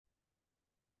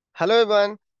Hello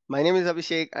everyone, my name is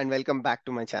Abhishek and welcome back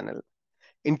to my channel.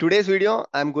 In today's video,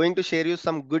 I'm going to share you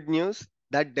some good news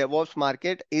that DevOps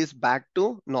market is back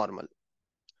to normal.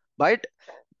 But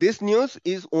this news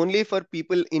is only for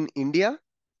people in India.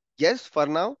 Yes, for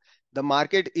now, the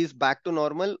market is back to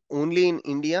normal only in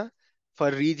India. For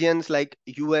regions like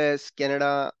US,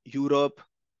 Canada, Europe,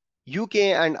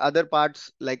 UK and other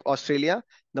parts like Australia,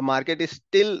 the market is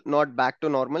still not back to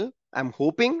normal. I'm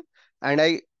hoping and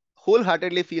I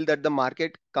wholeheartedly feel that the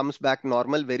market comes back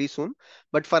normal very soon.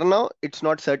 But for now, it's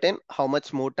not certain how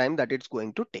much more time that it's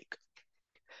going to take.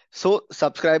 So,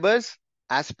 subscribers,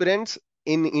 aspirants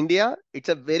in India, it's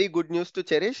a very good news to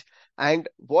cherish. And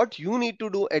what you need to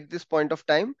do at this point of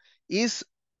time is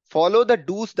follow the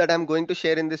do's that I'm going to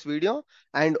share in this video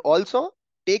and also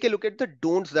take a look at the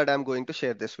don'ts that I'm going to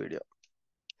share this video.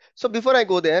 So before I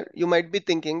go there, you might be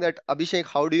thinking that Abhishek,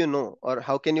 how do you know or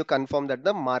how can you confirm that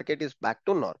the market is back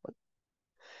to normal?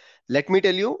 Let me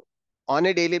tell you, on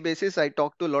a daily basis, I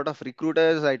talk to a lot of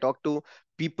recruiters. I talk to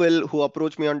people who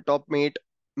approach me on TopMate.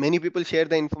 Many people share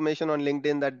the information on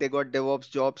LinkedIn that they got DevOps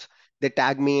jobs. They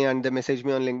tag me and they message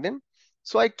me on LinkedIn.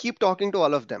 So I keep talking to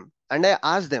all of them and I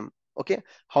ask them, okay,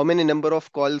 how many number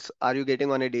of calls are you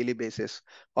getting on a daily basis?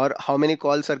 Or how many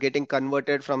calls are getting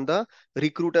converted from the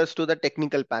recruiters to the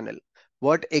technical panel?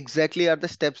 What exactly are the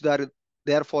steps that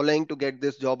they are following to get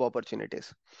these job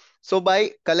opportunities? So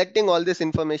by collecting all this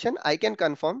information, I can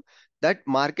confirm that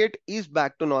market is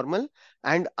back to normal.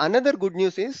 And another good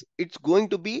news is it's going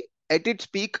to be at its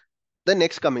peak the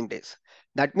next coming days.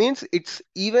 That means it's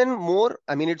even more,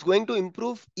 it's going to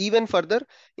improve even further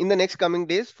in the next coming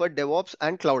days for DevOps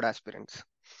and cloud aspirants.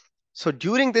 So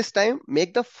during this time,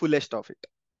 make the fullest of it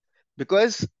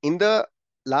because in the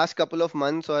last couple of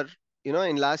months or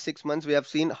in last 6 months we have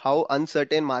seen how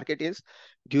uncertain market is.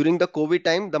 During the COVID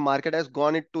time the market has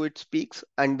gone into its peaks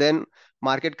and then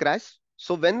market crash.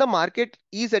 So when the market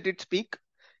is at its peak,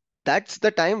 that's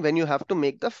the time when you have to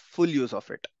make the full use of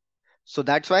it. So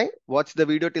that's why watch the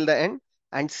video till the end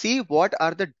and see what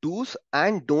are the do's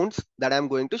and don'ts that I'm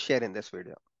going to share in this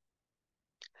video.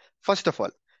 First of all,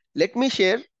 let me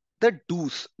share the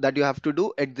do's that you have to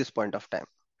do at this point of time.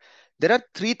 There are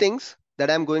three things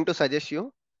that I'm going to suggest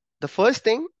you. The first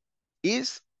thing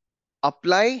is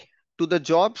apply to the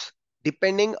jobs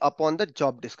depending upon the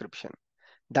job description.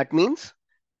 That means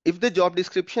if the job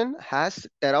description has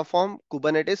Terraform,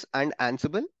 Kubernetes, and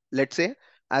Ansible, let's say,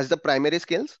 as the primary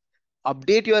skills,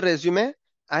 update your resume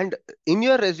and in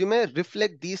your resume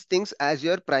reflect these things as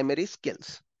your primary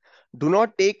skills. Do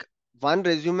not take one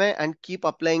resume and keep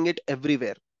applying it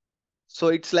everywhere. So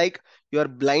it's like you're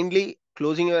blindly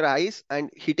closing your eyes and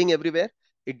hitting everywhere.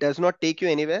 It does not take you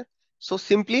anywhere. So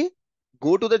simply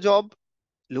go to the job,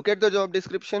 look at the job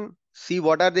description, see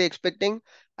what are they expecting,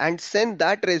 and send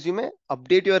that resume,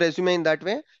 update your resume in that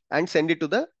way, and send it to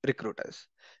the recruiters.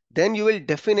 Then you will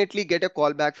definitely get a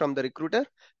call back from the recruiter.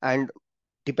 And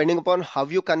depending upon how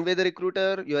you convey the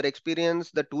recruiter, your experience,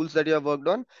 the tools that you have worked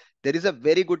on, there is a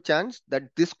very good chance that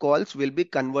these calls will be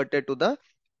converted to the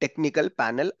technical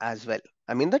panel as well.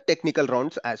 The technical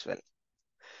rounds as well.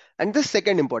 And the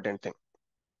second important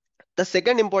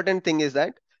thing is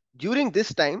that during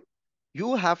this time,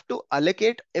 you have to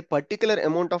allocate a particular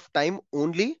amount of time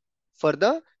only for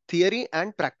the theory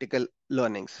and practical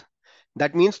learnings.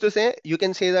 That means to say, you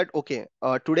can say that, okay,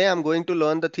 today I'm going to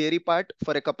learn the theory part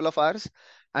for a couple of hours,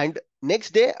 and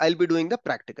next day I'll be doing the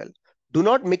practical. Do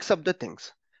not mix up the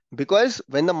things because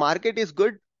when the market is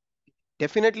good,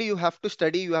 definitely you have to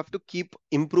study, you have to keep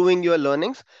improving your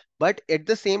learnings, but at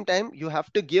the same time, you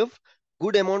have to give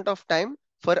good amount of time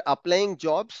for applying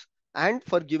jobs and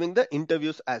for giving the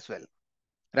interviews as well,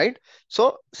 right?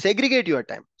 So segregate your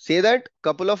time. Say that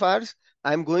couple of hours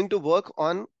I'm going to work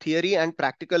on theory and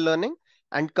practical learning,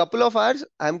 and couple of hours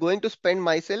I'm going to spend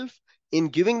myself in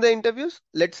giving the interviews.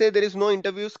 Let's say there is no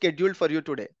interview scheduled for you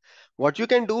today. What you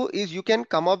can do is you can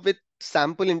come up with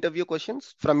sample interview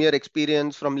questions from your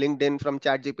experience, from LinkedIn, from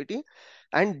ChatGPT,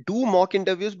 and do mock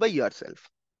interviews by yourself,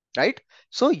 right?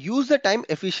 So use the time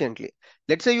efficiently.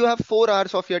 Let's say you have 4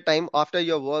 hours of your time after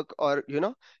your work, or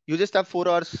you just have 4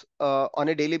 hours on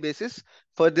a daily basis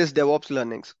for this DevOps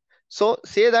learnings. So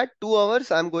say that 2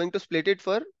 hours I'm going to split it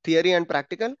for theory and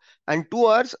practical, and 2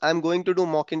 hours I'm going to do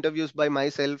mock interviews by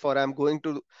myself, or I'm going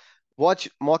to watch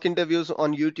mock interviews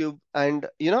on YouTube, and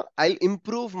I'll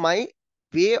improve my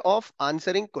way of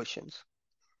answering questions.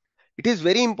 It is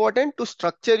very important to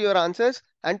structure your answers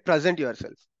and present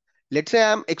yourself. Let's say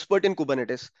I'm expert in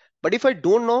Kubernetes, but if I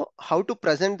don't know how to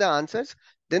present the answers,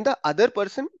 then the other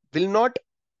person will not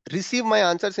receive my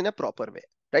answers in a proper way,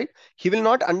 right? He will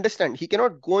not understand. He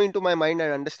cannot go into my mind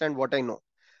and understand what I know.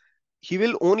 he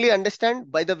will only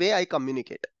understand by the way I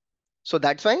communicate. So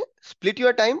that's why split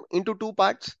your time into two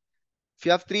parts. If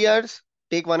you have 3 hours,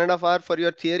 take 1.5 hour for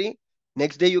your theory.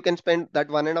 Next day you can spend that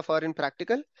 1.5 hour in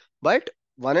practical, but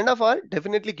 1.5 hour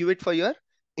definitely give it for your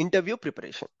interview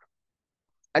preparation.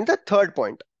 And the third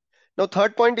point. Now,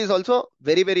 third point is also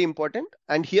very, very important.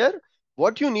 And here,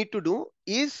 what you need to do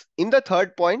is in the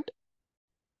third point,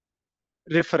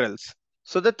 referrals.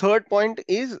 So the third point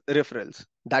is referrals.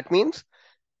 That means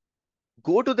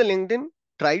go to the LinkedIn,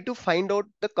 try to find out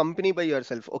the company by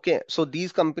yourself. Okay, so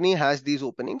these company has these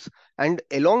openings, and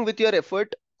along with your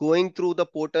effort going through the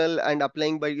portal and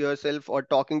applying by yourself or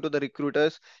talking to the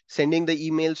recruiters, sending the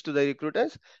emails to the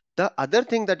recruiters, the other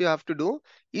thing that you have to do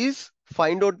is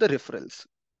find out the referrals.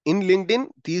 In LinkedIn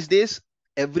these days,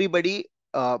 everybody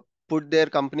put their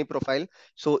company profile.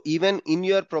 So even in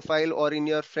your profile or in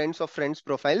your friends of friends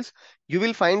profiles, you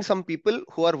will find some people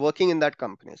who are working in that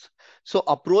companies. So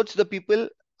approach the people,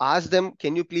 ask them,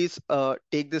 can you please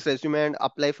take this resume and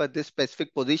apply for this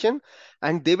specific position?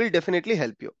 And they will definitely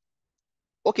help you.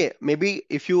 Okay, maybe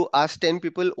if you ask 10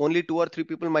 people, only 2 or 3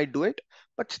 people might do it,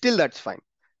 but still that's fine.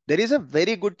 There is a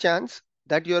very good chance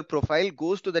that your profile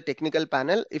goes to the technical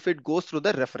panel if it goes through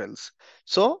the referrals.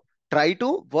 So try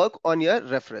to work on your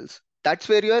referrals. That's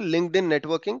where your LinkedIn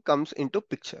networking comes into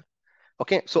picture.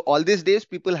 Okay, so all these days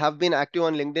people have been active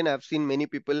on LinkedIn. I've seen many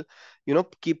people,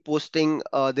 keep posting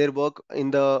their work in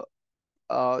the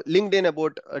LinkedIn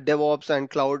about DevOps and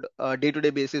cloud day-to-day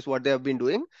basis what they have been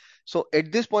doing. So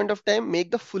at this point of time,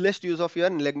 make the fullest use of your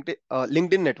LinkedIn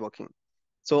networking.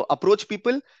 So approach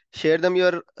people, share them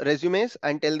your resumes,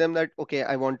 and tell them that okay,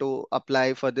 I want to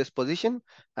apply for this position,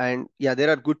 and yeah, there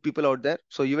are good people out there,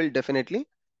 so you will definitely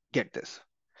get this.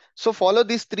 So follow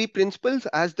these three principles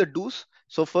as the do's.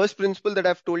 So first principle that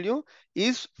I've told you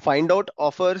is find out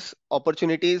offers,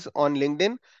 opportunities on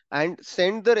LinkedIn and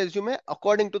send the resume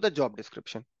according to the job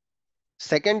description.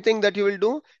 Second thing that you will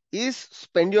do is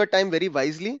spend your time very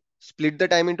wisely, split the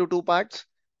time into two parts,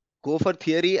 go for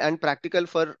theory and practical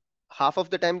for half of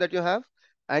the time that you have,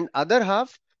 and other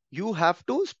half you have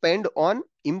to spend on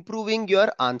improving your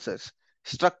answers,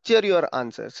 structure your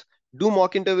answers, do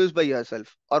mock interviews by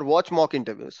yourself or watch mock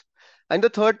interviews. And the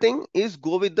third thing is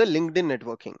go with the LinkedIn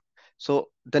networking. So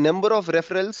the number of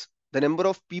referrals, the number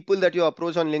of people that you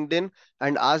approach on LinkedIn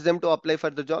and ask them to apply for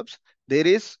the jobs, there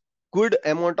is good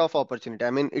amount of opportunity.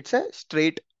 I mean, it's a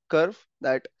straight curve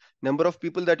that number of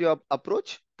people that you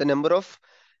approach, the number of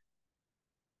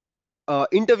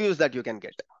interviews that you can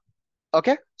get.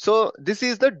 Okay, so this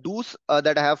is the do's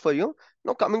that I have for you.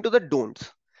 Now coming to the don'ts.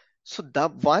 So the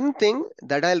one thing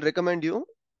that I'll recommend you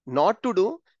not to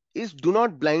do is do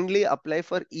not blindly apply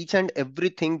for each and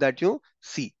everything that you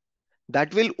see.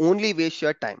 That will only waste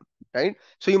your time, right?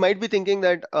 So you might be thinking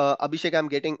that Abhishek, I'm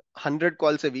getting 100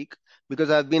 calls a week because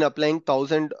I've been applying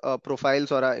 1,000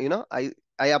 profiles, or I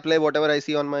apply whatever I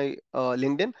see on my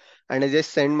LinkedIn, and I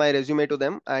just send my resume to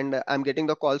them, and I'm getting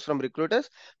the calls from recruiters.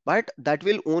 But that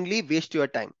will only waste your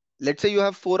time. Let's say you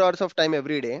have 4 hours of time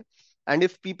every day, and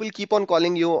if people keep on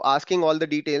calling you, asking all the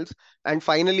details, and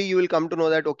finally you will come to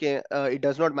know that okay, it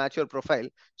does not match your profile,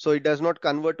 so it does not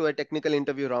convert to a technical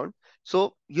interview round,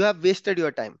 so you have wasted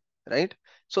your time, right?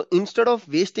 So instead of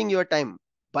wasting your time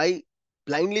by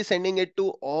blindly sending it to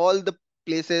all the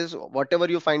places, whatever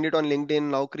you find it on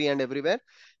LinkedIn, Naukri, and everywhere,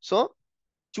 so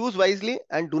choose wisely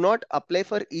and do not apply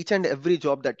for each and every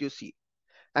job that you see.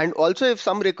 And also, if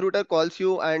some recruiter calls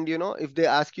you and if they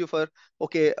ask you for,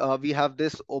 okay, we have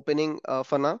this opening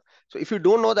for now. So if you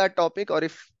don't know that topic, or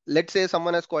if let's say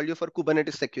someone has called you for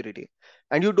Kubernetes security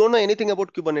and you don't know anything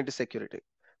about Kubernetes security,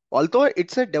 although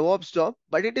it's a DevOps job,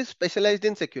 but it is specialized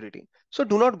in security. So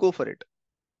do not go for it.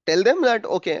 Tell them that,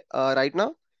 okay, right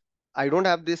now I don't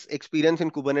have this experience in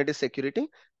Kubernetes security.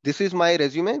 This is my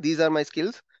resume. These are my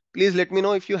skills. Please let me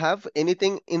know if you have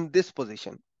anything in this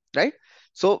position, right?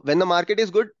 So when the market is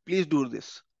good, please do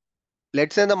this.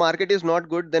 Let's say the market is not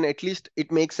good, then at least it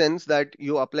makes sense that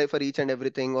you apply for each and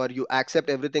everything or you accept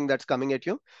everything that's coming at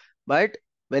you. But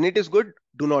when it is good,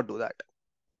 do not do that.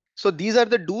 So these are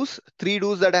the do's, three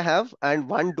do's that I have and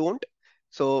one don't.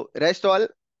 So rest all,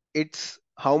 it's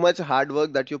how much hard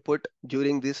work that you put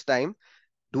during this time.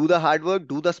 Do the hard work,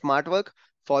 do the smart work,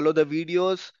 follow the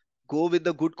videos, go with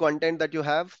the good content that you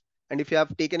have. And if you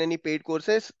have taken any paid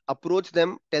courses, approach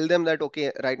them, tell them that, okay,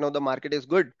 right now the market is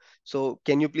good. So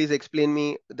can you please explain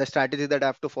me the strategy that I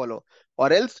have to follow?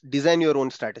 Or else design your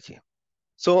own strategy.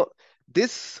 So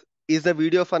this is the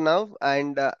video for now.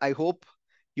 And I hope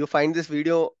you find this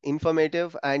video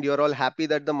informative and you're all happy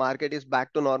that the market is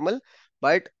back to normal,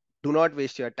 but do not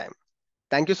waste your time.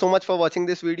 Thank you so much for watching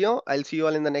this video. I'll see you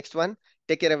all in the next one.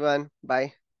 Take care, everyone.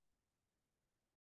 Bye.